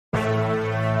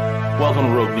Welcome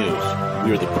to Rogue News.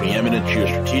 We are the preeminent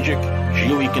geostrategic,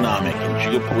 geoeconomic, and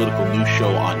geopolitical news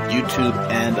show on YouTube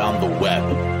and on the web.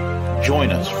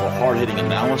 Join us for hard-hitting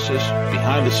analysis,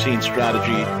 behind-the-scenes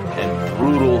strategy, and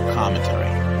brutal commentary.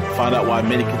 Find out why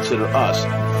many consider us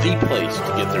the place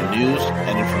to get their news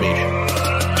and information.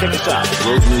 Check us out at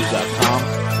roguenews.com.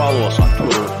 Follow us on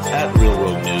Twitter at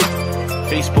RealRogueNews,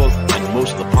 Facebook, and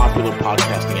most of the popular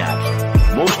podcasting apps.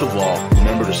 Most of all,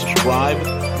 remember to subscribe,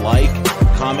 like,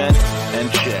 comment,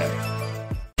 and share.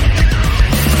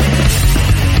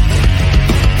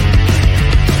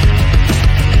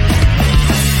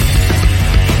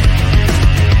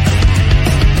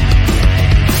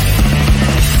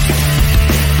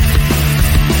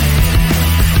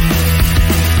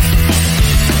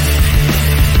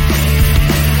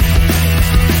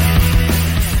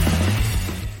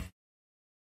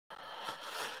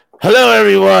 Hello,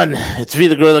 everyone. It's V,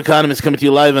 the Guerrilla Economist, coming to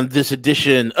you live on this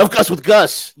edition of Gus with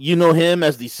Gus. You know him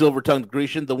as the silver-tongued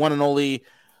Grecian, the one and only,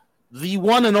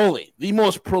 the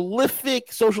most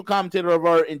prolific social commentator of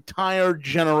our entire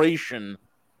generation.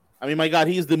 I mean, my God,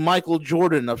 he's the Michael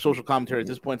Jordan of social commentary at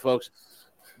this point, folks.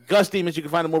 Gus Demons, you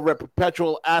can find him over at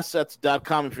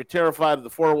perpetualassets.com. If you're terrified of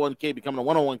the 401k becoming a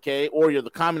 101k, or you're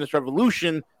the communist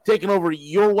revolution taking over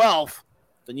your wealth,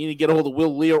 then you need to get a hold of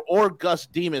Will Lear or Gus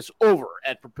Demas over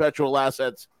at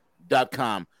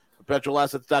perpetualassets.com.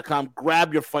 Perpetualassets.com.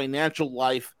 Grab your financial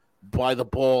life by the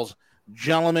balls.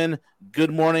 Gentlemen,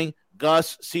 good morning.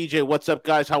 Gus, CJ, what's up,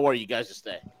 guys? How are you guys this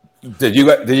day? Did you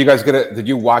guys get it? Did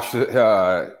you watch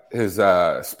his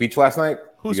speech last night?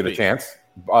 Who's you get a chance?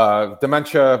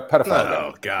 Dementia pedophile.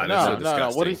 Oh, God. No.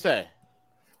 What did he say?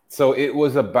 So it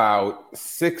was about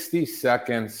 60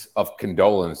 seconds of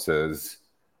condolences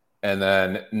and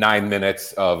then 9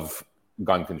 minutes of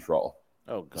gun control.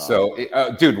 Oh, God. So,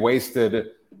 dude, wasted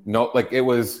it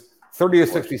was 30 to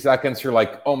 60 seconds. You're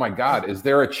like, oh, my God, is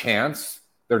there a chance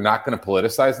they're not going to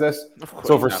politicize this?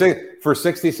 So for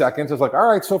 60 seconds, it's like, all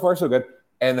right, so far, so good.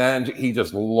 And then he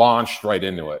just launched right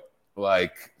into it,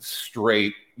 like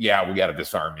straight, yeah, we got to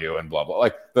disarm you and blah, blah.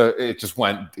 Like it just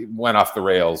went off the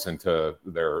rails into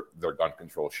their gun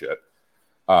control shit.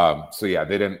 So yeah,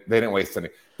 they didn't waste any.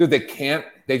 Dude,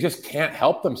 they just can't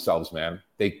help themselves, man.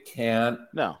 They can't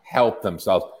help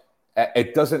themselves.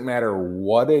 It doesn't matter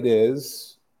what it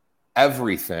is.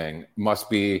 Everything must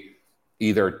be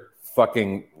either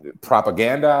fucking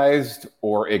propagandized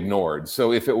or ignored.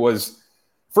 So if it was,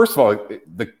 first of all,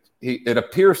 it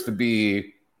appears to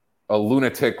be a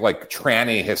lunatic, like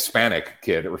tranny Hispanic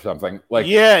kid or something. Like,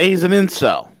 yeah, he's an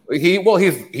incel. He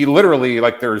literally,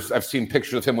 like, I've seen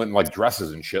pictures of him in like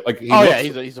dresses and shit. Like,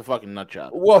 he's a fucking nut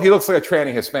job. Well, he looks like a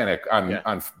tranny Hispanic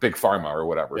on Big Pharma or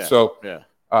whatever. Yeah. So yeah.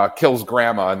 Kills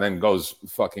grandma and then goes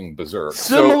fucking berserk.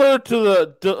 Similar to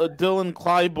the Dylan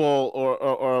Kleinball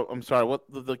or I'm sorry, what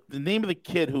the name of the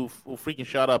kid who freaking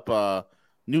shot up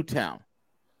Newtown.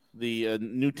 The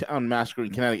Newtown massacre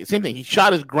in Connecticut. Same thing. He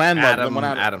shot his grandmother.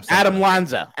 Adam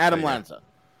Lanza.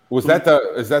 Is that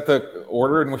the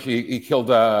order in which he killed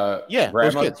those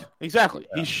kids. Exactly.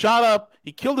 Yeah.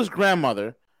 He killed his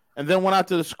grandmother and then went out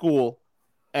to the school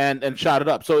and shot it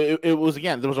up. So it was,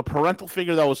 again, there was a parental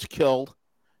figure that was killed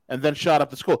and then shot up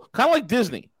the school. Kind of like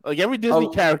Disney. Like every Disney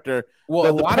character,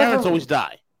 the parents always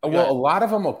die. Well, a lot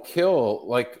of them will kill,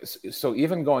 like, so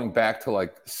even going back to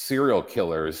like serial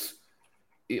killers,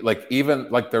 like even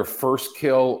like their first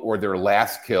kill or their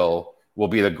last kill will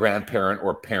be the grandparent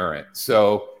or parent.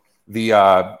 So the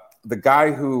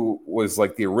guy who was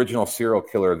like the original serial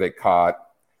killer they caught,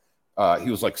 he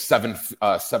was like 7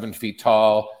 feet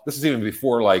tall. This is even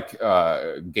before like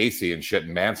Gacy and shit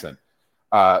and Manson,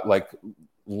 like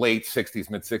late 60s,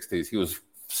 mid 60s. He was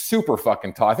super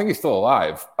fucking tall. I think he's still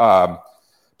alive.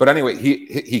 But anyway,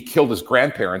 he killed his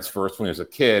grandparents first when he was a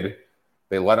kid.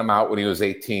 They let him out when he was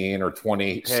 18 or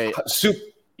 20.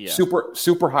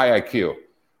 Super high IQ.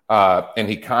 And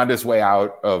he conned his way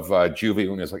out of juvie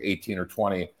when he was like 18 or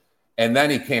 20. And then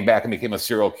he came back and became a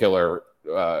serial killer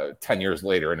 10 years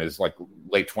later in his like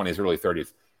late 20s, early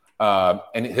 30s.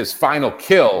 And his final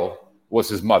kill was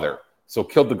his mother. So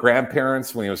killed the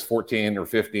grandparents when he was 14 or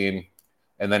 15.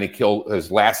 And then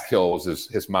his last kill was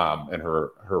his mom and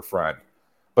her friend.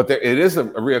 But it is a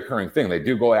reoccurring thing. They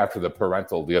do go after the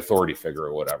authority figure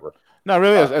or whatever. No, it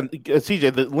really is. And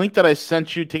CJ, the link that I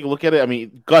sent you, take a look at it. I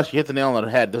mean, Gus, you hit the nail on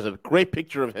the head. There's a great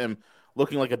picture of him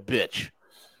looking like a bitch.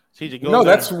 CJ, go. No,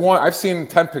 that's one. I've seen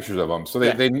 10 pictures of him. So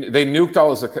they nuked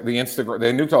all his Instagram.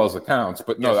 They nuked all his accounts.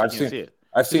 But no, I've seen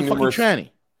numerous.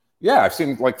 Tranny. Yeah, I've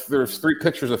seen like there's 3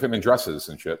 pictures of him in dresses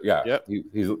and shit. Yeah, yep.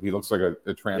 He looks like a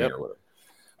tranny or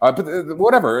whatever. But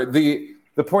whatever. The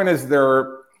point is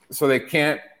so they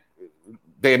can't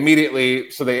they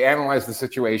analyze the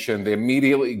situation. They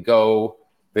immediately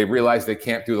they realize they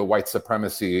can't do the white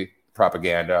supremacy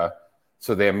propaganda.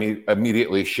 So they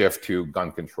immediately shift to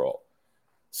gun control.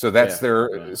 So that's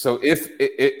so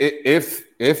if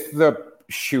the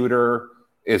shooter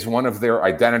is one of their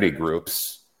identity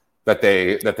groups that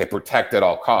they protect at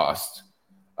all costs,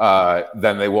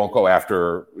 then they won't go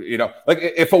after, like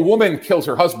if a woman kills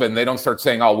her husband, they don't start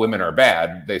saying all women are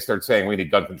bad. They start saying we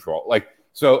need gun control. Like,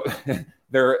 so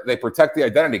they protect the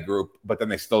identity group, but then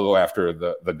they still go after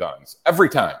the guns every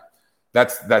time.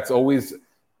 That's always,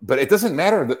 but it doesn't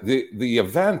matter. The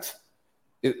event,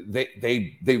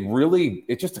 they really,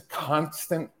 it's just a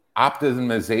constant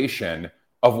optimization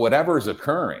of whatever's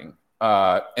occurring.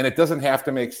 And it doesn't have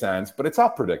to make sense, but it's all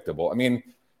predictable. I mean,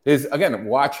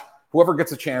 watch whoever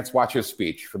gets a chance, watch his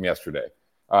speech from yesterday.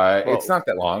 It's not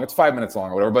that long. It's 5 minutes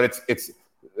long or whatever, but it's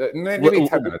maybe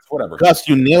 10 minutes, whatever. Gus,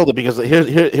 you nailed it, because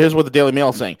here's what the Daily Mail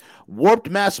is saying. Warped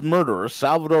mass murderer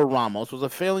Salvador Ramos was a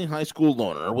failing high school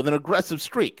loner with an aggressive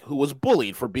streak who was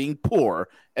bullied for being poor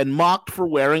and mocked for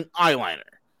wearing eyeliner.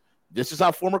 This is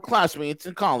how former classmates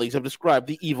and colleagues have described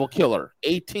the evil killer,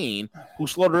 18, who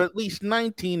slaughtered at least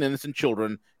 19 innocent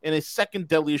children in a second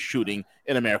deadliest shooting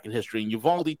in American history in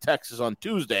Uvalde, Texas on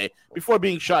Tuesday, before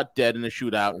being shot dead in a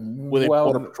shootout with a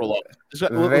Border Patrol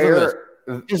officer.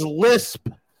 His lisp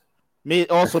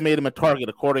also made him a target,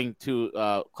 according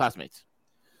to classmates.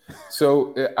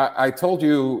 So I told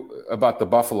you about the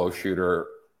Buffalo shooter,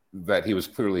 that he was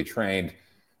clearly trained.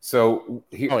 So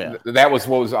that was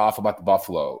what was off about the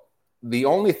Buffalo. The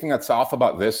only thing that's off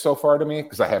about this so far to me,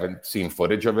 because I haven't seen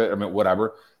footage of it, I mean,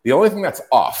 whatever. The only thing that's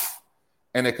off,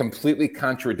 and it completely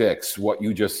contradicts what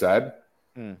you just said,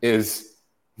 is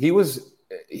he was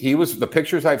the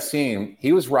pictures I've seen,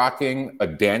 he was rocking a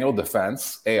Daniel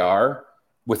Defense AR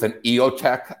with an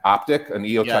EOTech optic, an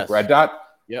EOTech red dot.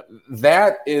 Yep.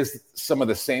 That is some of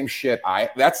the same shit.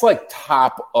 That's like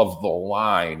top of the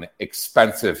line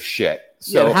expensive shit.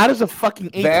 So how does a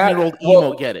fucking 18-year-old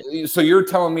emo get it? So you're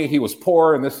telling me he was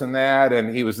poor and this and that,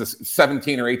 and he was this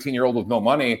 17 or 18-year-old with no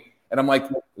money. And I'm like,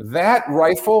 that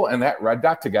rifle and that red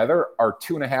dot together are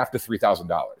 $2,500 to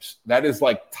 $3,000. That is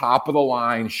like top of the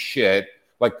line shit.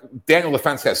 Like Daniel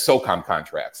Defense has SOCOM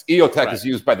contracts. EOTech is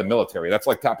used by the military. That's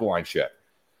like top of the line shit.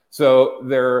 So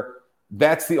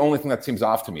that's the only thing that seems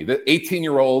off to me. The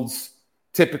 18-year-olds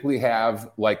typically have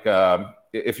like,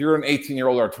 if you're an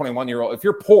 18-year-old or a 21-year-old, if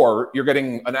you're poor, you're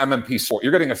getting an MMP sword.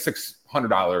 You're getting a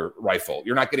 $600 rifle.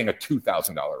 You're not getting a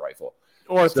 $2,000 rifle.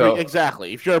 Or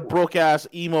exactly. If you're a broke-ass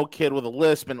emo kid with a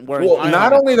lisp and wearing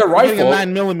not only the rifle, a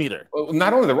 9mm.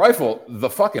 Not only the rifle, the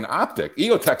fucking optic.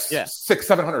 EOTech's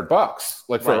 $600-700,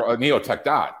 like for an EOTech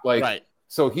dot. Like,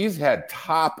 so he's had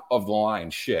top of the line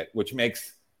shit, which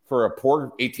makes for a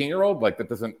poor 18-year-old, like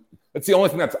that's the only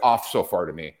thing that's off so far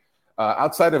to me.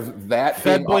 Outside of that,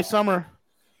 Fed Boy Summer.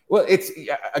 Well, it's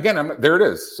there it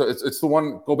is. So it's the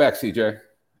one. Go back, CJ.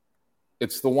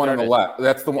 It's the one on the left.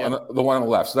 That's the one. The one on the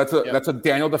left. So that's a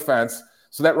Daniel Defense.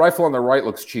 So that rifle on the right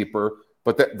looks cheaper,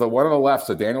 but the one on the left's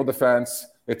a Daniel Defense.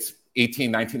 It's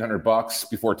 $1,900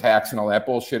 before tax and all that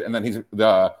bullshit. And then he's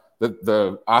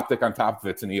the optic on top of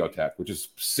it's an EOTech, which is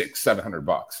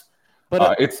 $600-700.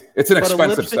 But it's an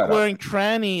expensive setup. Wearing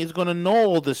tranny is going to know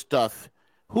all this stuff.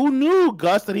 Who knew,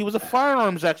 Gus, that he was a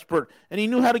firearms expert and he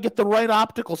knew how to get the right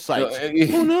optical sights?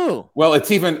 Who knew? Well, it's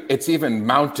even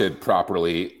mounted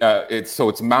properly.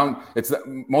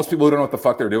 Most people who don't know what the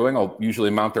fuck they're doing will usually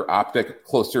mount their optic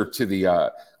closer to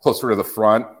the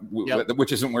front,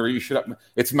 which isn't where you should.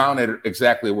 It's mounted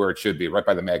exactly where it should be, right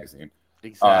by the magazine.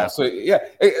 Exactly.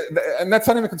 And that's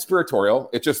not even conspiratorial.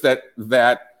 It's just that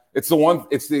it's the one.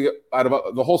 It's out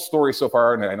of the whole story so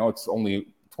far, and I know it's only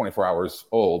 24 hours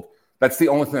old. That's the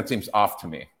only thing that seems off to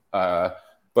me.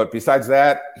 But besides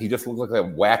that, he just looked like a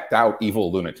whacked out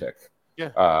evil lunatic.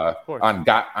 Yeah, of course.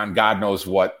 On God knows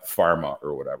what pharma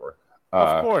or whatever.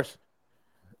 Of course.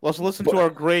 Let's listen to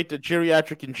our great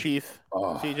geriatric in chief.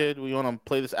 CJ, do we want to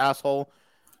play this asshole?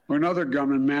 Another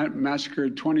gunman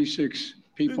massacred 26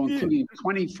 people, including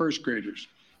 20 first graders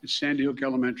at Sandy Hook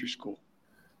Elementary School.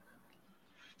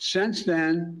 Since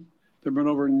then, there have been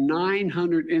over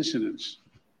 900 incidents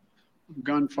of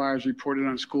gunfires reported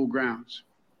on school grounds.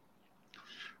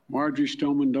 Marjorie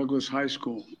Stoneman Douglas High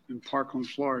School in Parkland,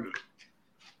 Florida.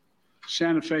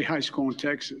 Santa Fe High School in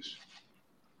Texas.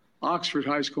 Oxford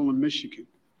High School in Michigan.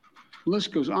 The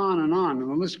list goes on, and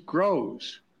the list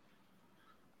grows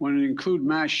when it includes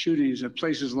mass shootings at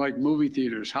places like movie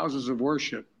theaters, houses of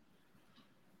worship,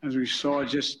 as we saw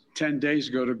just 10 days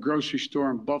ago, the grocery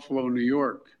store in Buffalo, New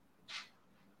York.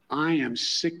 I am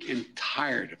sick and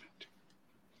tired of it.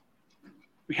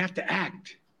 We have to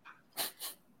act.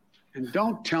 And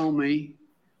don't tell me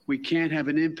we can't have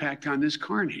an impact on this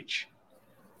carnage.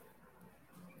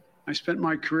 I spent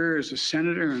my career as a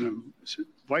senator and a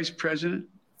vice president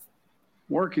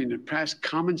working to pass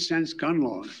common sense gun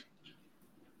laws.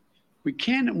 We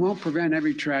can and won't prevent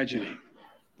every tragedy,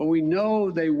 but we know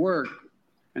they work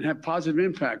and have positive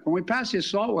impact. When we passed the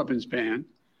assault weapons ban,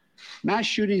 mass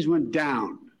shootings went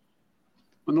down.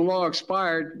 When the law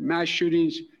expired, mass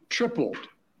shootings tripled.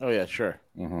 Oh, yeah, sure.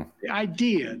 Mm-hmm. The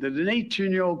idea that an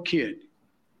 18-year-old kid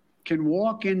can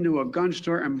walk into a gun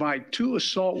store and buy 2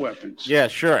 assault weapons. Yeah,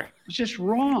 sure. It's just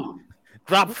wrong.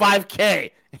 Drop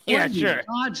 $5K. Yeah, What sure. in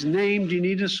God's name do you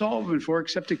need an assault weapon for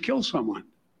except to kill someone?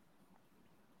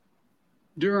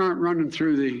 Deer aren't running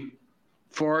through the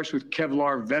forest with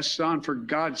Kevlar vests on, for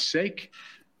God's sake.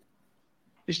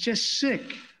 It's just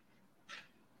sick.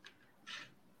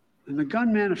 And the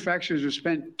gun manufacturers have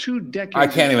spent 2 decades. I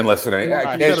can't even listen to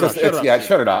it.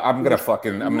 Shut it off. I'm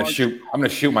gonna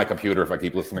shoot my computer if I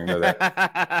keep listening to that.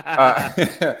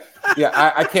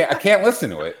 I can't listen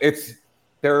to it. It's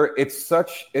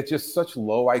just such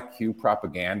low IQ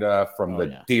propaganda,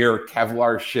 from Deer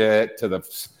Kevlar shit to the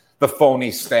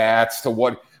phony stats to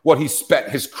what he spent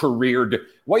his career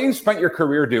what you spent your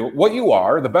career do. What you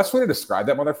are, the best way to describe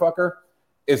that motherfucker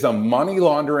is a money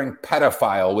laundering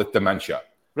pedophile with dementia.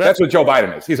 Right. That's what Joe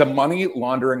Biden is. He's a money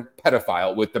laundering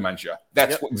pedophile with dementia.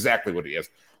 That's exactly what he is.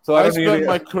 So I spent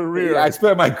my career. I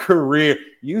spent my career.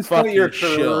 You spent your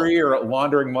career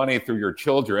laundering money through your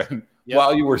children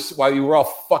while you were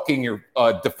all fucking your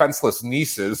defenseless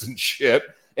nieces and shit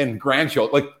and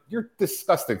grandchildren. Like, you're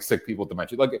disgusting, sick people with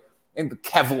dementia. Like, and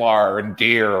Kevlar and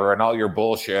Deer and all your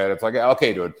bullshit. It's like,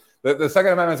 okay, dude. The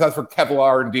Second Amendment says for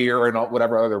Kevlar and Deer and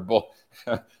whatever other bull.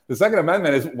 The Second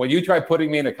Amendment is when you try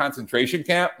putting me in a concentration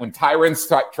camp, when tyrants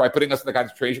try putting us in the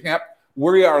concentration camp,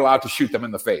 we are allowed to shoot them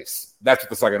in the face. That's what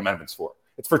the Second Amendment's for.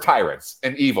 It's for tyrants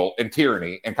and evil and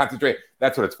tyranny and concentration.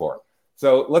 That's what it's for.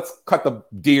 So let's cut the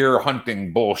deer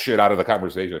hunting bullshit out of the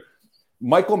conversation.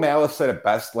 Michael Malice said it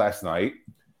best last night.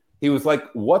 He was like,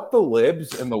 what the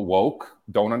libs and the woke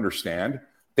don't understand,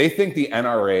 they think the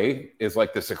NRA is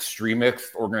like this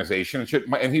extremist organization and shit.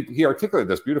 And he articulated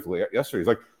this beautifully yesterday. He's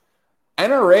like,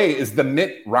 NRA is the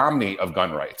Mitt Romney of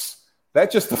gun rights.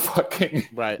 That's just the fucking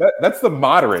right. That's the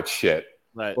moderate shit.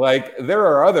 Right. Like, there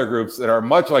are other groups that are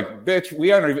much like, bitch,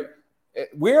 we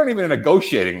aren't even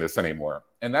negotiating this anymore.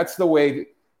 And that's the way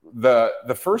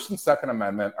the First and Second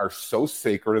Amendment are so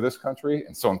sacred to this country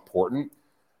and so important.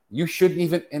 You shouldn't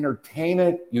even entertain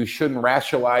it. You shouldn't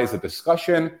rationalize a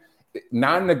discussion.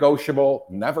 Non-negotiable,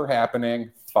 never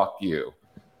happening. Fuck you.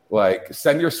 Like,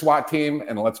 send your SWAT team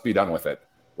and let's be done with it.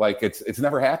 Like, it's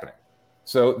never happening.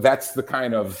 So that's the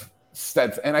kind of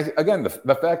steps. And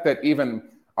the fact that even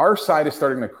our side is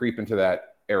starting to creep into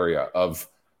that area of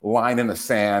line in the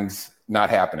sand, not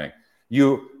happening.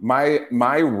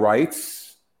 My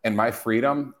rights and my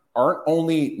freedom aren't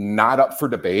only not up for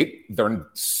debate, they're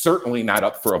certainly not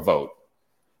up for a vote.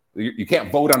 You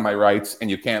can't vote on my rights, and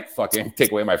you can't fucking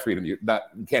take away my freedom. You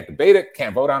can't debate it,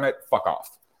 can't vote on it, fuck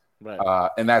off. Right.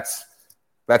 And that's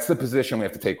the position we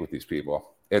have to take with these people.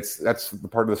 That's the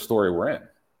part of the story we're in.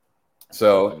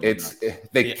 So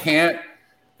they can't,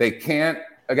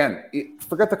 again,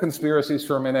 forget the conspiracies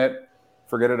for a minute,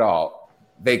 forget it all.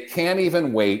 They can't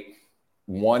even wait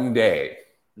one day.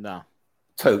 No.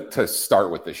 To start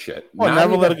with this shit. Well,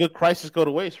 never let a good crisis go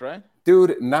to waste, right?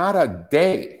 Dude, not a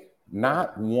day.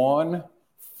 Not one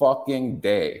fucking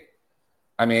day.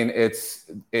 I mean, it's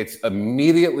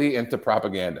immediately into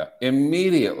propaganda.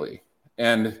 Immediately.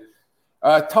 And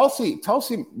Tulsi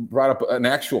brought up an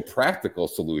actual practical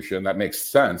solution that makes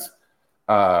sense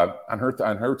on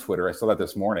her Twitter. I saw that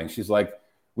this morning. She's like,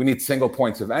 we need single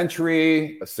points of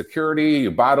entry, a security,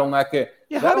 you bottleneck it.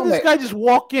 Yeah, how did this guy just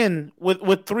walk in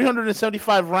with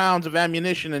 375 rounds of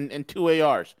ammunition and 2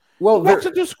 ARs? Well, he walks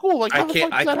into school. Like, how the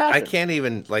fuck does that happen? I can't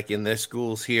even, like, in the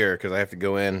schools here, because I have to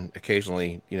go in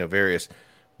occasionally, various,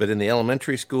 but in the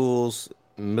elementary schools,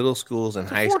 middle schools, and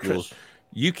high schools,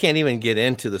 you can't even get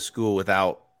into the school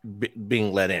without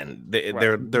being let in.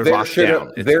 They're locked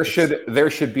down. There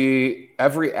should be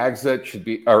every exit should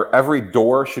be, or every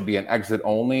door should be an exit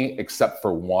only, except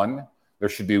for one. There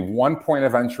should be one point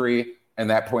of entry, and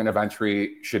that point of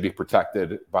entry should be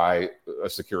protected by a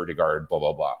security guard. Blah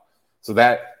blah blah. So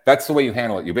that's the way you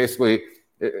handle it. You basically,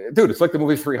 dude, it's like the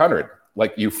movie 300.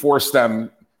 Like, you force them,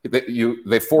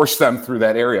 they force them through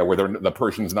that area where the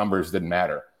person's numbers didn't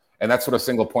matter. And that's what a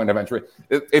single point of entry.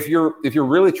 If you're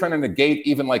really trying to negate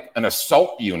even like an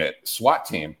assault unit, SWAT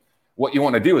team, what you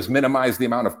want to do is minimize the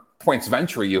amount of points of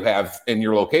entry you have in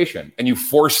your location, and you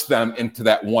force them into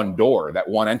that one door, that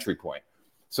one entry point.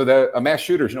 So that a mass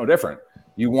shooter is no different.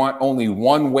 You want only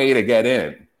one way to get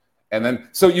in. And then,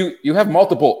 so you have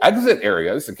multiple exit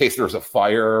areas in case there's a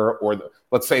fire, or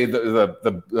let's say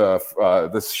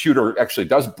the shooter actually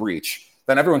does breach.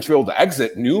 Then everyone should be able to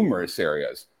exit numerous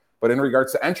areas. But in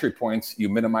regards to entry points, you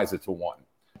minimize it to one,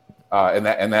 and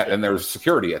there's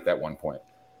security at that one point.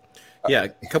 Yeah,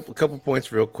 a couple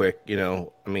points real quick.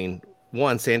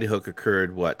 One, Sandy Hook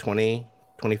occurred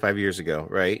 25 years ago,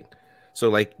 right? So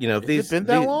like, if Has it been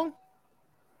that long?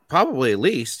 Probably at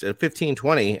least 15,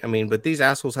 20. But these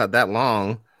assholes had that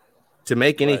long to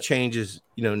make any changes,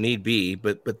 need be,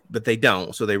 but they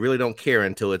don't. So they really don't care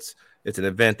until it's an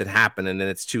event that happened, and then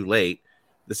it's too late.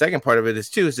 The second part of it is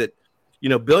that,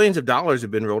 billions of dollars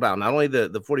have been rolled out. Not only the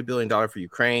 $40 billion for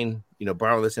Ukraine,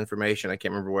 borrow this information. I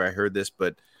can't remember where I heard this,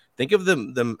 but think of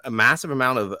the massive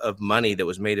amount of money that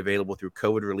was made available through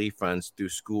COVID relief funds through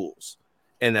schools.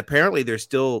 And apparently there's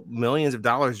still millions of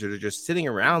dollars that are just sitting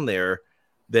around there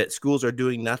that schools are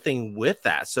doing nothing with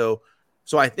that. So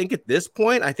I think at this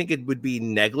point, I think it would be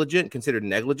considered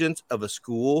negligence of a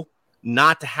school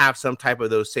not to have some type of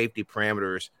those safety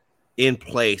parameters in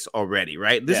place already,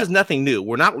 right? This is nothing new.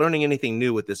 We're not learning anything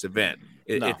new with this event.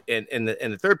 And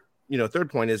the third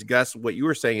point is, Gus, what you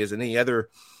were saying is any other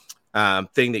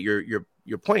thing that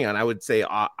you're pointing on. I would say,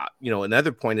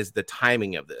 another point is the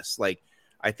timing of this. Like,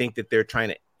 I think that they're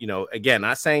trying to, again,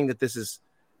 not saying that this is,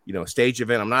 a staged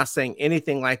event. I'm not saying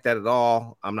anything like that at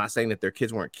all. I'm not saying that their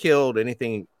kids weren't killed,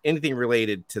 anything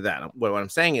related to that. What I'm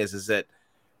saying is that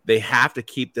they have to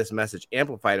keep this message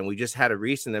amplified. And we just had a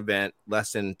recent event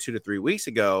less than 2 to 3 weeks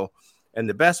ago. And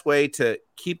the best way to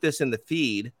keep this in the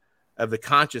feed of the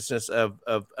consciousness of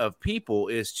people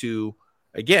is to,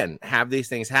 again, have these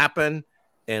things happen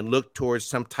and look towards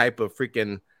some type of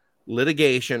freaking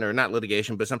litigation, or not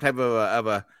litigation, but some type of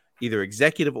a either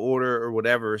executive order or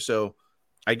whatever. So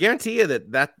I guarantee you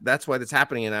that's why that's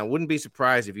happening. And I wouldn't be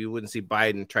surprised if you wouldn't see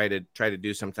Biden try to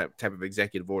do some type of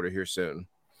executive order here soon.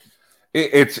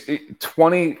 There's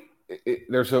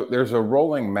a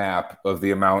rolling map of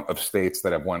the amount of states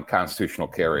that have won constitutional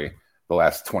carry the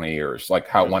last 20 years, like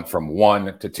how it went from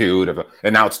 1 to 2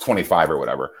 and now it's 25 or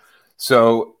whatever.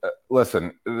 So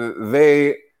listen,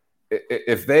 you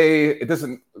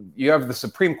have the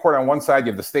Supreme Court on one side,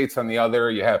 you have the states on the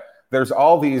other, there's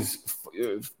all these,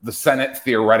 the Senate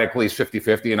theoretically is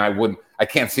 50-50, and I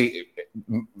can't see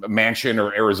Manchin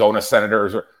or Arizona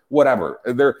senators or whatever.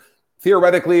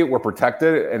 Theoretically, we're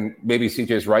protected, and maybe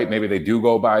CJ's right. Maybe they do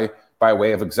go by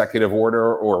way of executive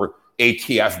order or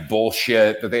ATF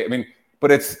bullshit.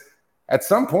 But it's at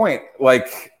some point,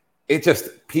 like, it just,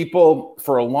 people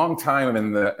for a long time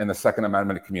in the Second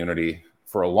Amendment community,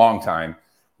 for a long time,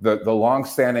 the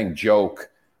long-standing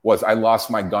joke was, I lost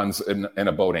my guns in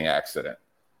a boating accident.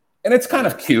 And it's kind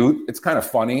of cute. It's kind of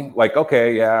funny. Like,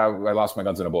 okay, yeah, I lost my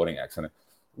guns in a boating accident.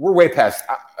 We're way past.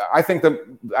 I think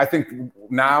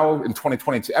now in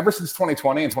 2022, ever since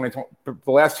 2020 and 2020,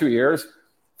 the last 2 years,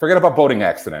 forget about boating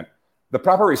accident. The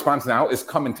proper response now is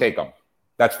come and take them.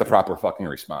 That's the proper fucking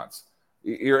response.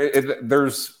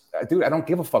 Dude, I don't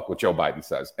give a fuck what Joe Biden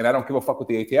says, and I don't give a fuck what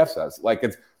the ATF says. Like,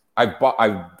 if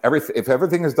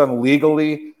everything is done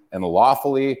legally and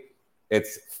lawfully,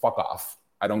 it's fuck off.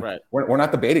 We're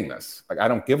not debating this. Like, I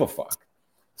don't give a fuck.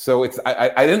 So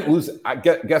I didn't lose.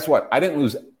 Guess what? I didn't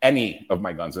lose any of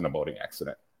my guns in a boating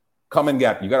accident. Come and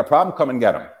get. You got a problem? Come and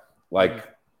get them. Like,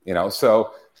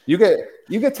 so you get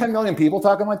 10 million people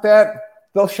talking like that,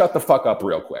 they'll shut the fuck up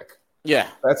real quick. Yeah,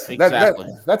 that's exactly.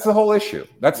 That's the whole issue.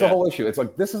 That's the whole issue. It's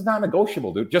like, this is not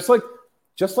negotiable, dude. Just like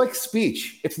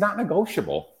speech, it's not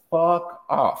negotiable. Fuck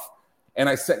off. And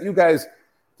I sent you guys. Do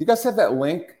you guys have that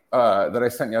link that I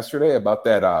sent yesterday about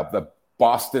that the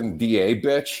Boston DA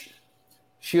bitch?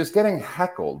 She was getting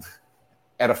heckled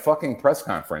at a fucking press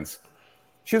conference.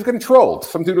 She was getting trolled.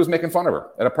 Some dude was making fun of her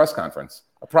at a press conference,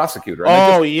 a prosecutor.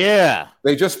 And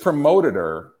they just promoted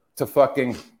her to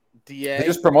fucking DA. They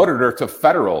just promoted her to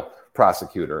federal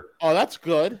prosecutor. Oh, that's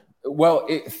good. Well,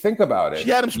 think about it. She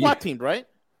had him SWAT teamed, right?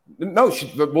 No,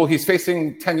 he's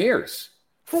facing 10 years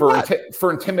for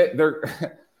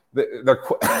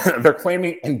they're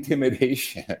claiming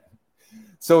intimidation.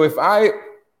 So if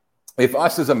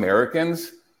us as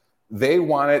Americans, they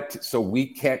want it so we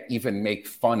can't even make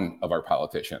fun of our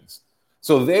politicians.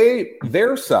 So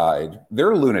their side,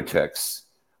 their lunatics,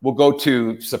 will go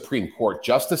to Supreme Court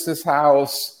Justice's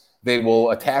house. They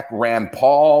will attack Rand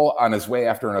Paul on his way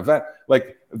after an event.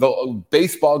 Like the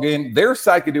baseball game, their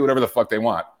side can do whatever the fuck they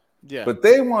want. Yeah. But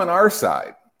they want our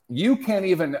side. I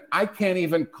can't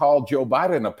even call Joe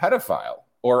Biden a pedophile,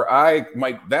 or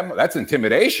that's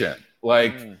intimidation.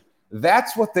 Like,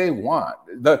 that's what they want.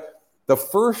 The The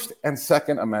First and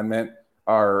Second Amendment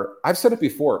are, I've said it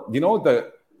before, you know,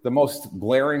 the most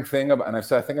glaring thing about, and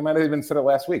I think I might have even said it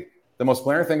last week, the most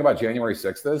glaring thing about January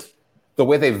 6th is the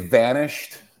way they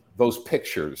vanished those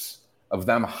pictures of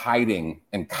them hiding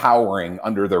and cowering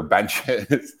under their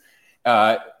benches.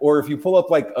 Or if you pull up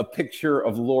like a picture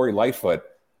of Lori Lightfoot,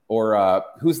 or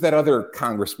who's that other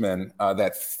congressman,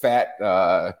 that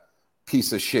fat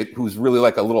piece of shit who's really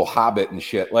like a little hobbit and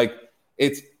shit. Like,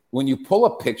 it's when you pull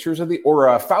up pictures of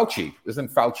Fauci, isn't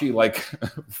Fauci like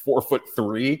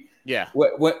 4'3"? Yeah.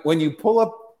 When you pull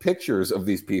up pictures of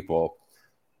these people,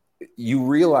 you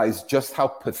realize just how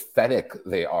pathetic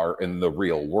they are in the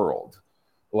real world.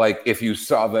 Like, if you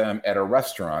saw them at a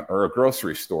restaurant or a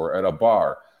grocery store, at a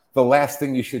bar, the last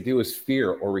thing you should do is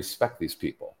fear or respect these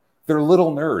people. They're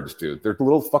little nerds, dude. They're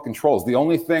little fucking trolls. The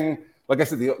only thing, like I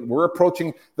said, we're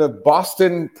approaching the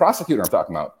Boston prosecutor I'm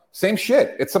talking about. Same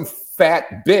shit. It's some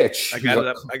fat bitch. I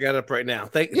got it up right now.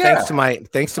 Thanks to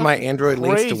my Android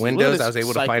links to Windows, I was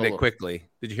able to find it quickly.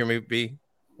 Did you hear me, B?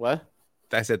 What?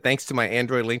 I said, thanks to my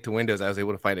Android link to Windows, I was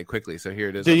able to find it quickly. So here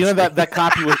it is. Dude, you know that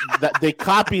copy was that they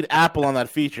copied Apple on that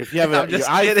feature. If you have your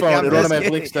iPhone, it automatically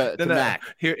links to Mac.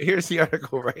 Here's the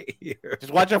article right here.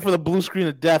 Just watch out for the blue screen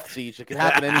of death, Siege. It can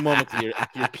happen any moment to your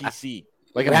PC.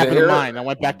 Like it happened to mine. I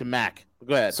went back to Mac.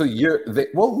 Go ahead. So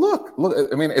look.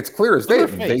 I mean, it's clear as day.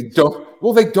 They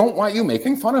don't want you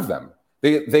making fun of them.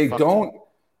 They don't.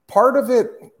 Part of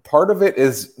it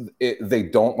is they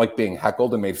don't like being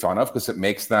heckled and made fun of because it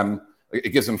makes them.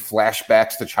 It gives them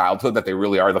flashbacks to childhood that they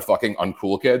really are the fucking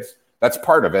uncool kids. That's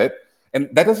part of it. And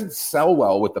that doesn't sell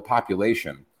well with the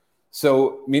population.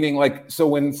 So, meaning like, so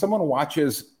when someone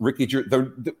watches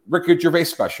the Ricky Gervais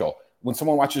special, when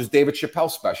someone watches David Chappelle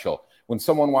special, when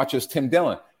someone watches Tim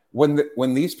Dillon,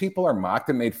 when these people are mocked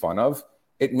and made fun of,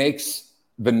 it makes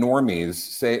the normies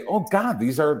say, oh God,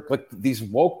 these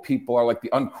woke people are like the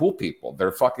uncool people.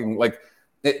 They're fucking like,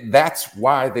 that's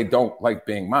why they don't like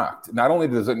being mocked. Not only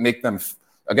does it make them,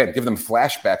 again, give them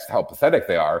flashbacks to how pathetic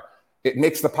they are, it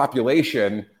makes the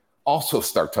population also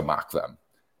start to mock them.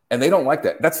 And they don't like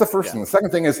that. That's the first thing. The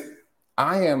second thing is,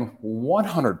 I am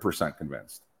 100%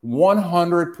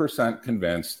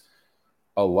 convinced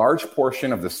a large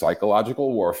portion of the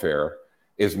psychological warfare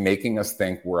is making us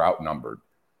think we're outnumbered.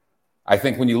 I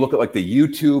think when you look at like the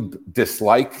YouTube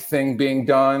dislike thing being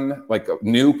done, like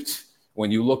nuked, when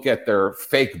you look at their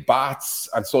fake bots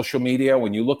on social media,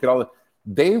 when you look at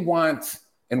they want,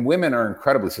 and women are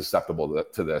incredibly susceptible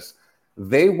to this,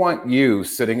 they want you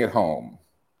sitting at home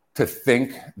to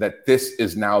think that this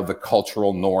is now the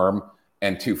cultural norm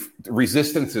and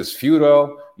resistance is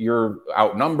futile, you're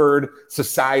outnumbered,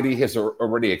 society has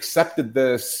already accepted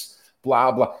this,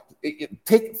 blah, blah.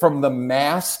 Take from the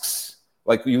masks,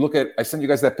 like you look at, I sent you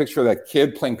guys that picture of that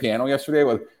kid playing piano yesterday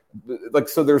with, like,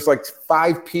 so there's like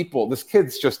 5 people. This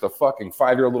kid's just a fucking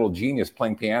 5-year-old little genius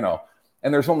playing piano.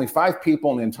 And there's only 5 people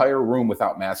in the entire room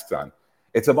without masks on.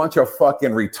 It's a bunch of fucking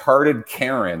retarded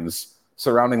Karens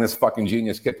surrounding this fucking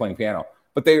genius kid playing piano.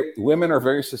 But women are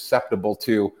very susceptible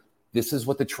to, this is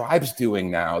what the tribe's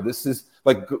doing now. This is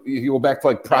like, you go back to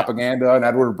like propaganda and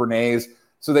Edward Bernays.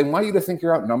 So they want you to think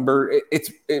you're outnumbered.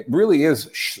 It really is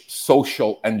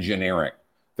social engineering.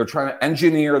 They're trying to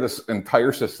engineer this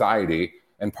entire society.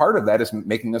 And part of that is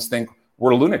making us think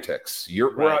we're lunatics.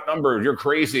 We're outnumbered. You're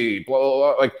crazy. Blah, blah,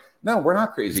 blah. Like, no, we're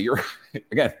not crazy.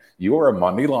 You are a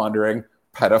money laundering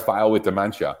pedophile with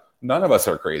dementia. None of us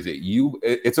are crazy.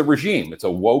 It's a regime. It's a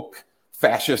woke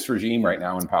fascist regime right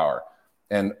now in power.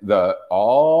 And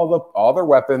all their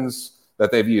weapons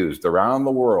that they've used around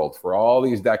the world for all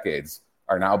these decades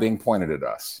are now being pointed at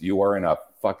us. You are in a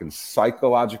fucking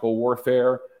psychological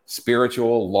warfare,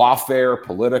 spiritual, lawfare,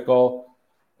 political,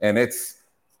 and it's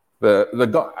the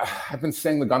gun. I've been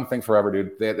saying the gun thing forever,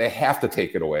 dude. They have to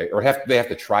take it away, or they have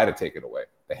to try to take it away.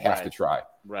 They have to try.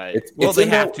 Right. They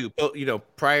have to. But,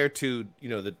 prior to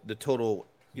the total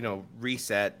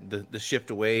reset, the shift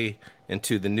away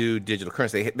into the new digital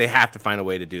currency, they have to find a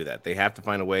way to do that. They have to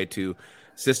find a way to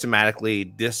systematically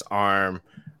disarm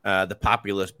the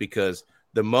populace, because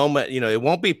the moment, it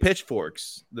won't be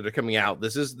pitchforks that are coming out.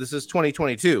 This is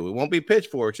 2022. It won't be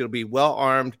pitchforks. It'll be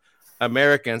well-armed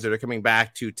Americans that are coming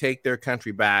back to take their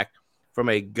country back from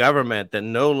a government that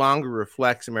no longer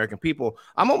reflects American people.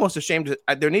 I'm almost ashamed.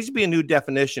 There needs to be a new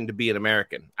definition to be an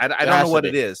American. I don't know what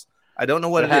it is. I don't know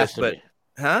what it is, but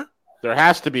there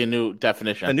has to be a new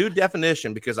definition. A new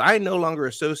definition, because I no longer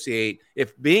associate,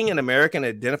 if being an American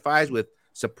identifies with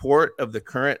support of the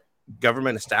current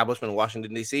government establishment in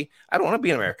Washington, D.C., I don't want to be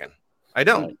an American. I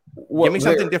don't. Give me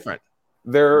something different.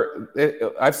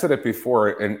 I've said it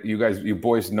before, and you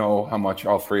boys know how much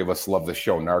all 3 of us love the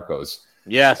show Narcos.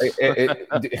 Yes.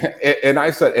 And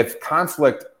I said, if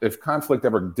conflict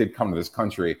ever did come to this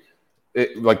country,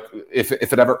 if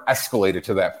it ever escalated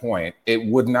to that point, it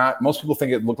would not. Most people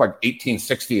think it looked like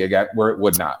 1860 again, where it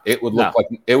would not. It would look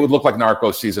like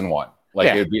Narcos season 1.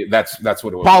 Like it'd be that's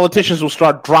what it would. Politicians will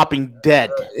start dropping dead.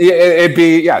 It'd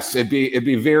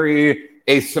be very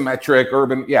asymmetric,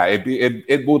 urban. Yeah,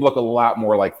 it would look a lot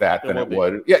more like that than it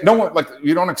would. Yeah, no one, like,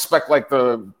 you don't expect like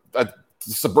the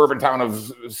suburban town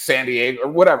of San Diego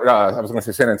or whatever. I was going to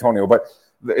say San Antonio, but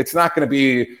it's not going to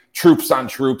be troops on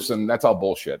troops, and that's all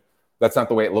bullshit. That's not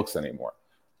the way it looks anymore.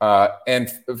 And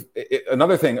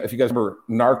another thing, if you guys remember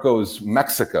Narcos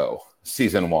Mexico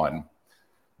season 1,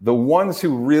 the ones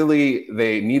who really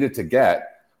they needed to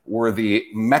get were the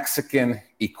Mexican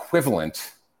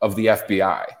equivalent of the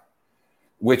FBI,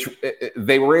 which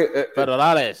they were.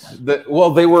 Federales.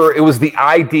 It was the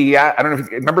ID. I don't know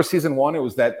if you remember season 1. It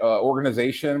was that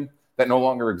organization that no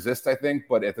longer exists, I think.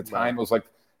 But at the time, it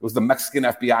was the Mexican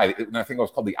FBI, and I think it was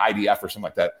called the IDF or something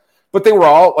like that. But they were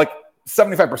all like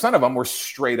 75% of them were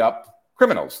straight up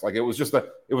criminals. Like it was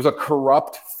a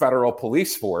corrupt federal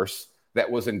police force that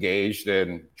was engaged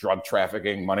in drug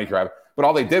trafficking, money trafficking. But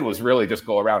all they did was really just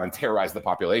go around and terrorize the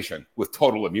population with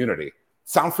total immunity.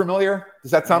 Sound familiar?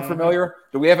 Does that sound familiar?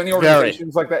 Do we have any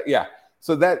organizations like that? Yeah.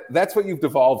 So that's what you've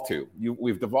devolved to.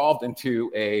 We've devolved into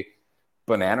a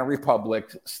Banana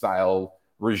Republic style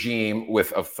regime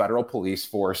with a federal police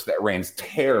force that rains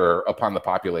terror upon the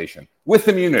population with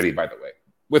immunity, by the way,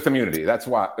 with immunity. That's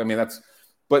why,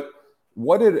 but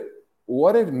what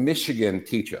did Michigan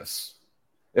teach us?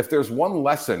 If there's one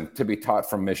lesson to be taught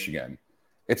from Michigan,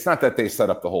 it's not that they set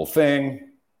up the whole thing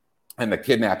and the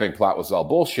kidnapping plot was all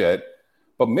bullshit,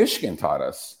 but Michigan taught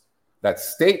us that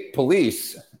state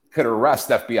police could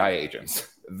arrest FBI agents.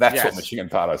 That's what Michigan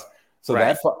taught us. So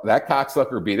that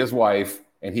cocksucker beat his wife,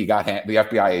 and he got the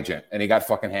FBI agent, and he got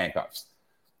fucking handcuffs.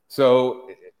 So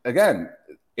again,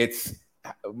 it's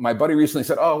my buddy recently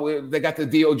said, "Oh, they got the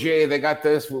DOJ, they got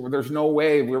this. There's no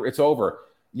way it's over."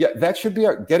 Yeah, that should be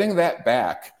getting that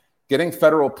back. Getting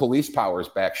federal police powers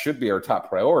back should be our top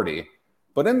priority.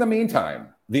 But in the meantime,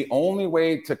 the only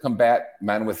way to combat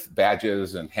men with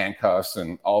badges and handcuffs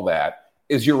and all that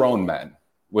is your own men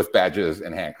with badges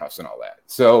and handcuffs and all that.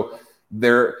 So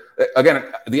the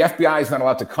FBI is not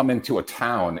allowed to come into a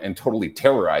town and totally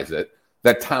terrorize it.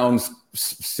 That town's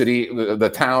city, the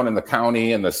town and the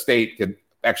county and the state could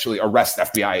actually arrest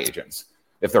FBI agents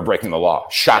if they're breaking the law,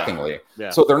 shockingly.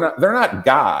 Yeah. So they're not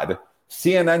God.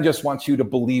 CNN just wants you to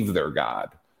believe they're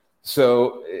God.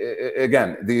 So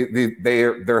again,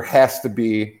 there has to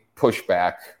be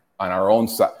pushback on our own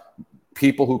side.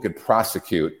 People who could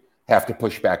prosecute have to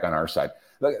push back on our side.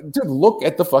 Dude, look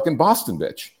at the fucking Boston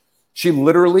bitch. She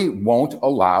literally won't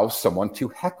allow someone to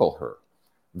heckle her.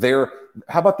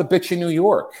 How about the bitch in New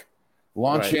York?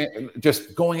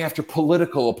 Just going after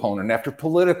political opponent after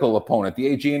political opponent, the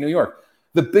AG in New York.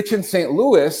 The bitch in St.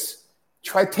 Louis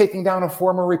tried taking down a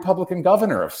former Republican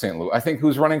governor of St. Louis, I think,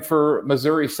 who's running for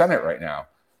Missouri Senate right now.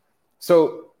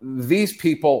 So these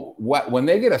people, when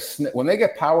they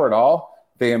get power at all,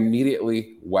 they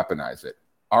immediately weaponize it.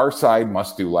 Our side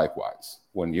must do likewise.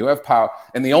 When you have power,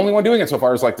 and the only one doing it so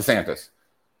far is like DeSantis,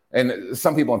 and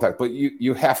some people attack, but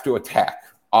you have to attack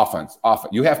offense.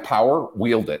 You have power,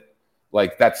 wield it.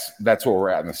 Like that's where we're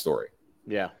at in the story.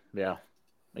 Yeah,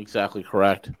 exactly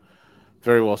correct.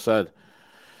 Very well said.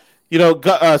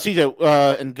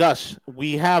 CJ and Gus,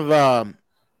 we have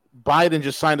Biden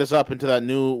just signed us up into that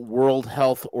new World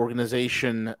Health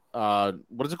Organization.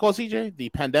 What is it called, CJ? The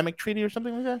Pandemic Treaty or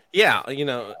something like that? Yeah,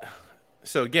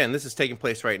 so again, this is taking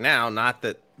place right now. Not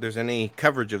that there's any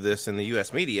coverage of this in the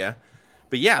U.S. media,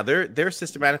 but yeah, they're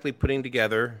systematically putting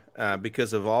together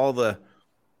because of all the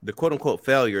quote unquote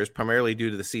failures, primarily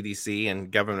due to the CDC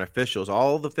and government officials,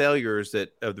 all the failures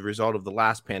that of the result of the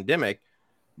last pandemic.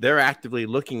 They're actively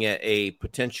looking at a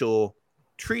potential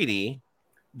treaty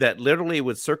that literally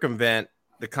would circumvent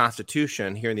the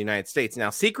Constitution here in the United States. Now,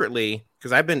 secretly,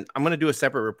 because I'm going to do a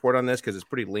separate report on this because it's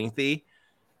pretty lengthy,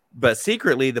 but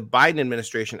secretly, the Biden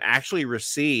administration actually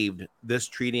received this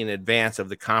treaty in advance of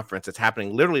the conference that's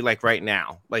happening literally like right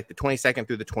now, like the 22nd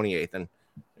through the 28th. And,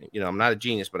 I'm not a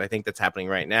genius, but I think that's happening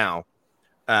right now.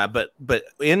 But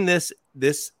in this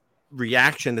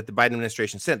reaction that the Biden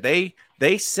administration sent,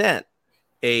 they sent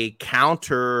a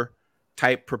counter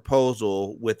type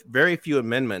proposal with very few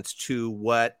amendments to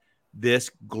what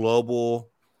this global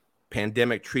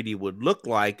pandemic treaty would look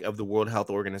like of the World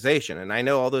Health Organization. And I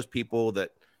know all those people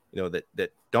that, that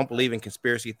don't believe in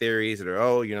conspiracy theories that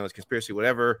are, it's conspiracy,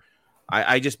 whatever.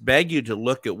 I just beg you to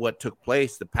look at what took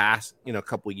place the past,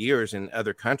 couple of years in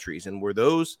other countries, and where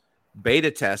those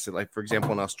beta tested, like for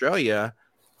example in Australia,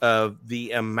 of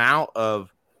the amount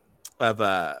of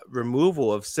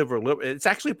removal of civil liberty. It's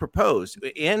actually proposed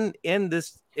in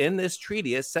this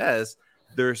treaty. It says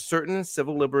there are certain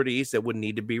civil liberties that would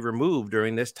need to be removed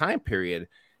during this time period.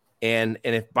 And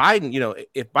if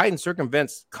Biden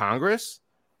circumvents Congress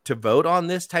to vote on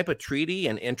this type of treaty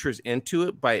and enters into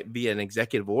it via an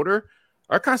executive order,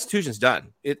 our Constitution's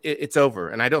done. It's over,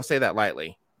 and I don't say that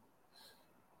lightly.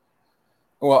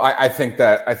 Well, I think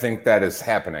that is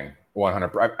happening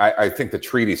 100%. I think the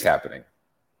treaty's happening.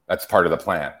 That's part of the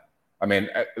plan. I mean,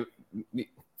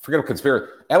 forget a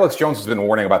conspiracy. Alex Jones has been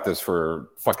warning about this for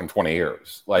fucking 20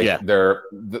 years. Like,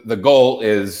 the goal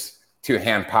is to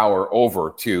hand power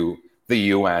over to the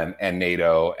UN and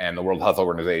NATO and the World Health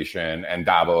Organization and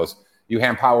Davos. You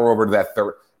hand power over to that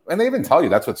third, and they even tell you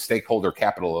that's what stakeholder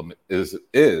capitalism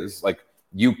is. Like,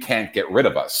 you can't get rid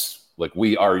of us. Like,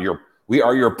 we are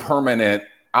your permanent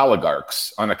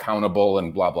oligarchs, unaccountable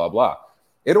and blah, blah, blah.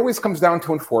 It always comes down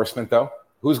to enforcement, though.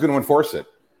 Who's going to enforce it?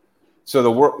 So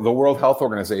the World Health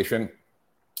Organization,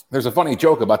 there's a funny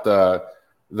joke about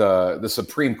the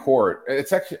Supreme Court.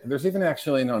 It's actually, there's even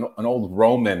actually an old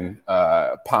Roman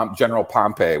General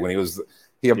Pompey, when he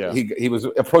was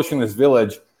approaching this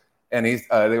village, and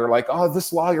they were like, "Oh,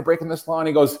 this law, you're breaking this law," and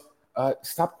he goes,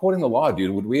 "Stop quoting the law,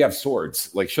 dude. Would we have swords?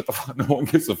 Like, shut the fuck. No one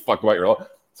gives a fuck about your law."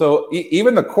 So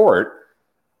even the court,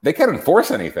 they can't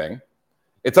enforce anything.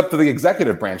 It's up to the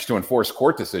executive branch to enforce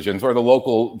court decisions, or the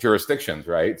local jurisdictions,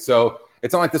 right? So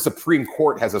it's not like the Supreme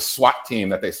Court has a SWAT team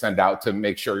that they send out to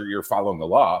make sure you're following the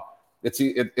law.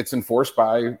 It's enforced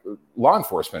by law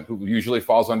enforcement, who usually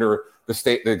falls under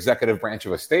the executive branch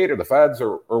of a state, or the feds,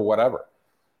 or whatever.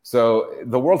 So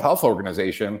the World Health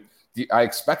Organization, I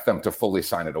expect them to fully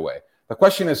sign it away. The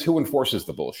question is, who enforces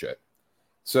the bullshit?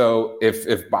 So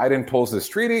if Biden pulls this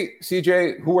treaty,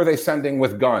 CJ, who are they sending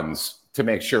with guns to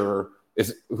make sure?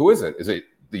 Who is it? Is it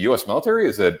the U.S. military?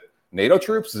 Is it NATO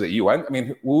troops? Is it UN? I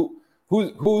mean,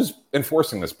 who's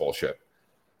enforcing this bullshit?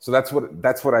 So that's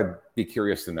what I'd be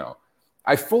curious to know.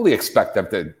 I fully expect them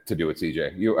to do it,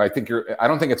 CJ. I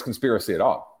don't think it's conspiracy at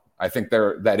all. I think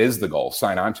that is the goal.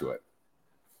 Sign on to it.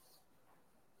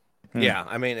 Yeah,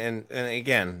 I mean, and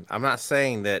again, I'm not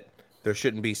saying that there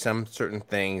shouldn't be some certain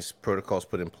things, protocols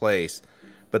put in place.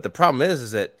 But the problem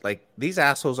is that, like, these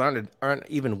assholes aren't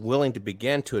even willing to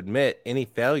begin to admit any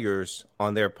failures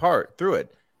on their part through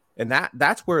it. And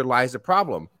that's where lies the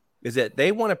problem, is that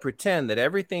they want to pretend that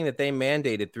everything that they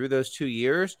mandated through those 2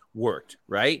 years worked,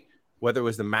 right? Whether it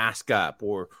was the mask up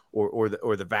or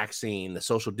the vaccine, the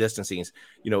social distancing.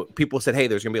 You know, people said, hey,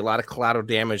 there's going to be a lot of collateral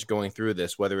damage going through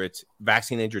this, whether it's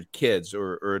vaccine injured kids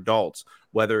or adults,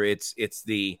 whether it's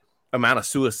the amount of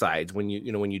suicides when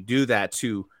you do that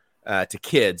to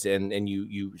kids and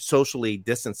you socially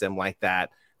distance them like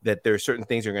that there are certain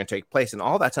things that are going to take place, and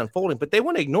all that's unfolding, but they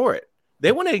want to ignore it.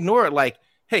 They want to ignore it like,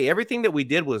 hey, everything that we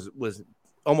did was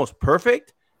almost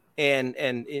perfect, and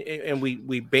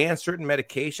we banned certain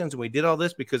medications, and we did all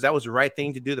this because that was the right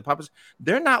thing to do. The purpose,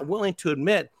 they're not willing to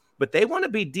admit, but they want to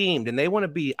be deemed, and they want to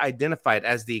be identified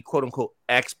as the quote unquote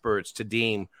experts to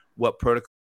deem what protocol.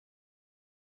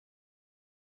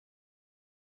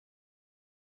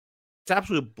 It's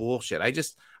absolute bullshit. I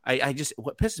just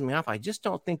what pisses me off, I just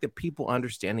don't think that people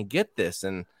understand and get this,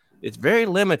 and it's very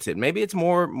limited. Maybe it's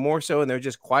more so, and they're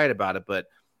just quiet about it. But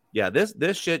yeah,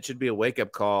 this shit should be a wake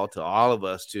up call to all of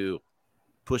us to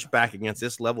push back against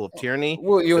this level of tyranny.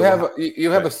 Well, you have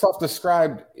a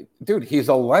self-described dude. He's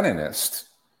a Leninist.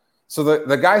 So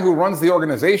the guy who runs the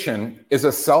organization is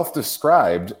a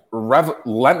self-described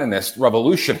Leninist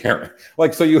revolutionary.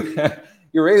 Like, so you're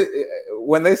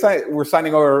when we're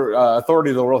signing over authority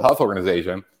to the World Health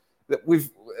Organization, that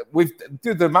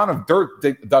dude, the amount of dirt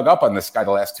dug up on this guy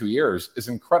the last 2 years is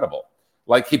incredible.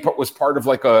 Like, he was part of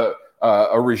like a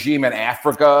regime in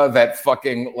Africa that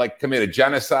fucking like committed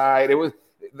genocide.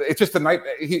 It's just a night.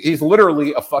 He's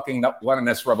literally a fucking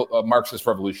Leninist Marxist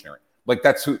revolutionary. Like,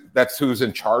 that's who's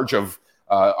in charge of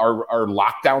our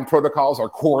lockdown protocols, our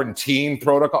quarantine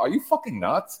protocol. Are you fucking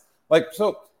nuts? Like,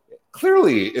 so.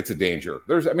 Clearly, it's a danger.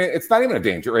 It's not even a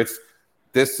danger.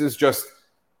 This is just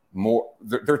more.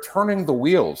 They're turning the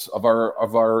wheels of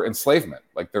our enslavement.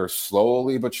 Like, they're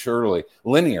slowly but surely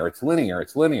linear. It's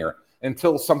linear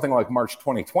until something like March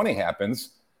 2020 happens,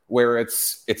 where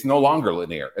it's no longer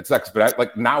linear. It's expedite.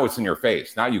 Like, now it's in your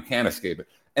face. Now you can't escape it.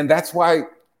 And that's why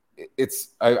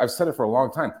I've said it for a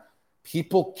long time.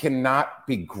 People cannot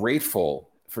be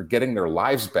grateful for getting their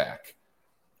lives back.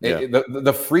 Yeah.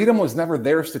 The freedom was never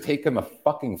theirs to take in the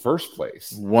fucking first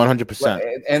place.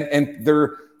 100%. And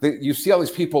you see all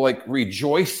these people like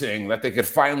rejoicing that they could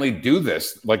finally do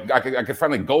this. Like I could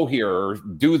finally go here or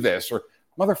do this, or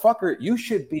motherfucker, you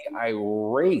should be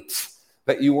irate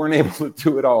that you weren't able to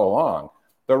do it all along.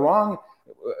 The wrong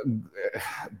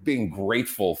being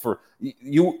grateful for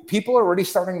you. People are already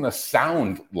starting to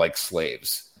sound like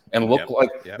slaves and look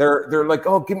they're like,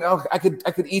 oh, give me, I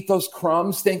could eat those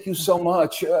crumbs. Thank you so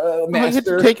much, master. I get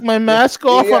to take my mask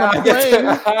off on a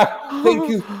plane. Thank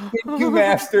you,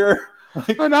 master.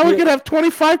 And now we can have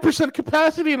 25%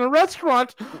 capacity in a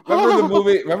restaurant.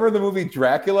 Remember the movie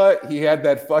Dracula? He had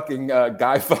that fucking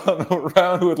guy following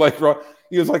around who would like,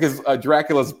 he was like his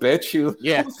Dracula's bitch.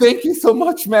 Oh, thank you so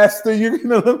much, master. You're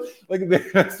gonna like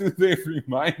that's what they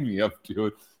remind me of,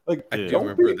 dude. Like, I don't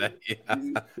remember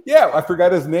that. Yeah, I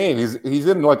forgot his name. He's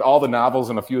in like all the novels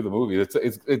and a few of the movies.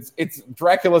 It's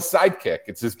Dracula's sidekick.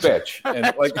 It's his bitch.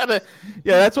 And like,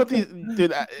 that's what these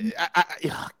dude.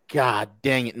 God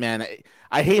dang it, man!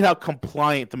 I hate how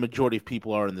compliant the majority of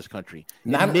people are in this country.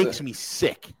 It makes me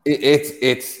sick.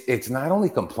 It's not only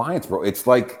compliance, bro. It's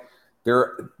like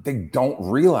they don't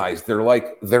realize they're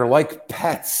like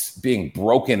pets being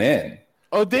broken in.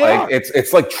 Oh, they like, are.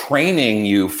 It's like training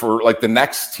you for like the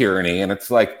next tyranny, and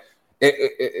it's like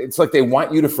it's like they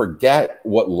want you to forget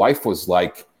what life was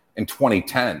like in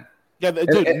 2010. Yeah,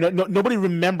 dude, nobody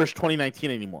remembers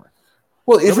 2019 anymore.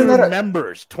 Well,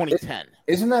 remembers 2010?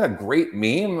 Isn't that a great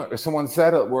meme? Someone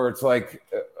said it where it's like,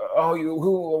 "Oh,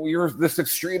 you're this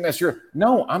extremist."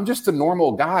 No, I'm just a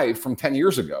normal guy from 10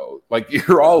 years ago. Like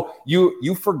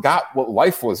you forgot what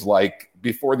life was like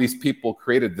before these people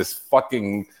created this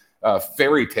fucking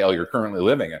fairy tale you're currently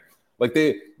living in. Like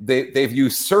they've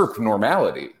usurped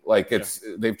normality. Like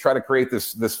they've tried to create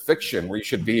this fiction where you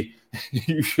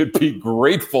should be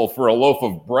grateful for a loaf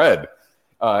of bread.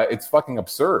 It's fucking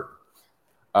absurd.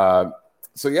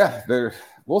 So yeah,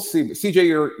 we'll see. CJ,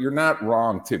 you're not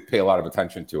wrong to pay a lot of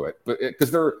attention to it, but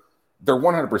because they're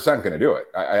 100% going to do it.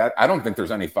 I don't think there's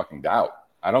any fucking doubt.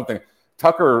 I don't think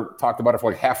Tucker talked about it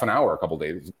for like half an hour a couple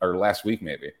days or last week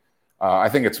maybe. I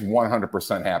think it's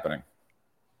 100% happening.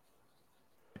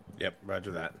 Yep,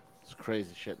 roger that. It's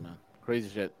crazy shit, man. Crazy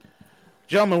shit.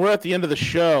 Gentlemen, we're at the end of the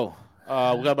show. We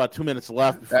got about 2 minutes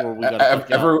left before we got.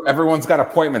 Everyone's got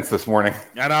appointments this morning.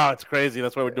 I know, it's crazy.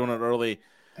 That's why we're doing it early.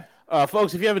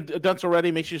 Folks, if you haven't done so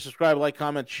already, make sure you subscribe, like,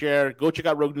 comment, share. Go check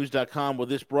out roguenews.com where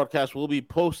this broadcast will be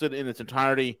posted in its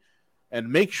entirety. And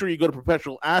make sure you go to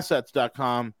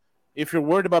perpetualassets.com. If you're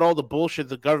worried about all the bullshit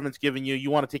the government's giving you,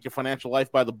 you want to take your financial life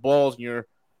by the balls, and you're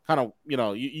kind of,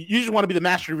 you just want to be the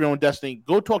master of your own destiny,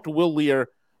 go talk to Will Lear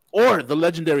or the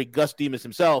legendary Gus Demas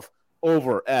himself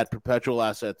over at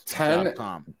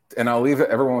perpetualassets.com. And I'll leave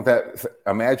everyone with that.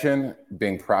 Imagine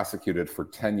being prosecuted for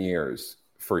 10 years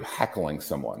for heckling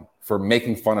someone, for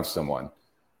making fun of someone.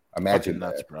 Imagine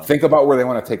that. Think about where they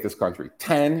want to take this country.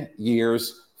 10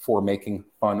 years for making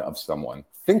fun of someone.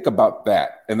 Think about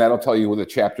that, and that'll tell you the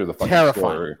chapter of the fucking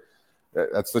story.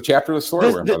 That's the chapter of the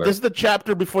story. This is the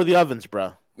chapter before the ovens,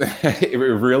 bro.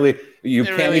 Really, you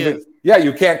can't even. Yeah,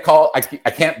 you can't call. I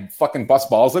can't fucking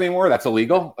bust balls anymore. That's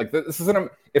illegal. Like this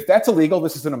isn't. If that's illegal,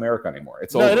 this isn't America anymore.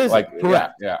 It's over. It isn't. Like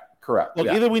correct. Yeah, correct. Look,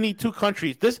 either we need two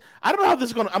countries. I don't know how this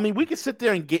is going to. I mean, we could sit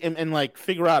there and like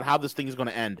figure out how this thing is going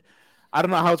to end. I don't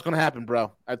know how it's going to happen,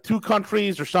 bro. 2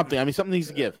 countries or something. I mean, something needs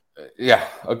to give. Yeah,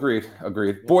 agreed.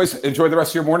 Boys, enjoy the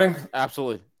rest of your morning.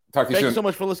 Absolutely. Talk to you soon. Thank you so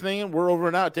much for listening. We're over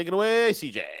and out. Take it away,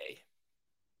 CJ.